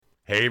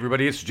Hey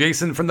everybody, it's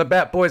Jason from the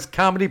Bat Boys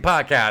Comedy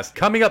Podcast.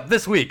 Coming up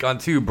this week on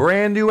 2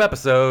 brand new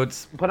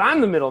episodes. But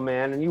I'm the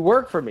middleman and you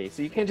work for me,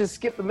 so you can't just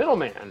skip the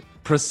middleman.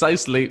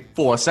 Precisely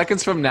 4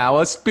 seconds from now,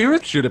 a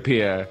spirit should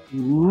appear.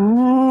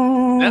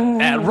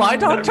 And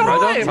right on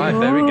time. Right on time.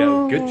 There we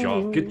go. Good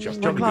job. Good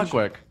job. Like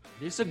clockwork.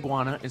 This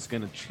iguana is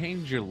going to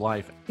change your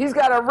life. He's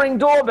got a Ring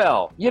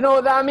doorbell. You know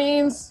what that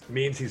means?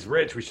 Means he's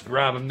rich. We should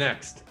rob him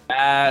next.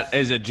 That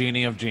is a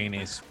genie of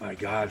genies. My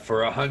God,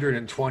 for a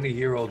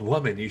 120-year-old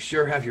woman, you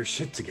sure have your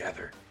shit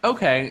together.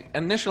 Okay,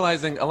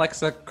 initializing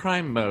Alexa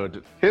crime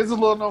mode. Here's a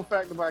little known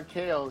fact about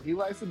Kale. He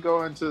likes to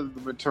go into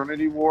the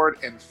maternity ward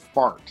and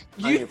fart.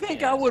 You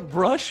think I would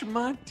brush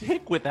my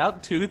dick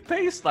without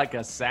toothpaste like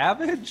a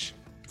savage?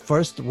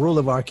 First rule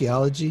of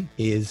archaeology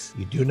is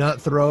you do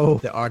not throw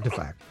the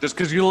artifact. Just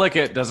because you lick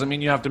it doesn't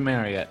mean you have to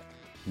marry it.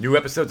 New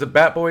episodes of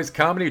Bat Boys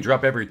Comedy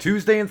drop every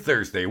Tuesday and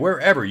Thursday,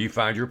 wherever you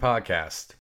find your podcast.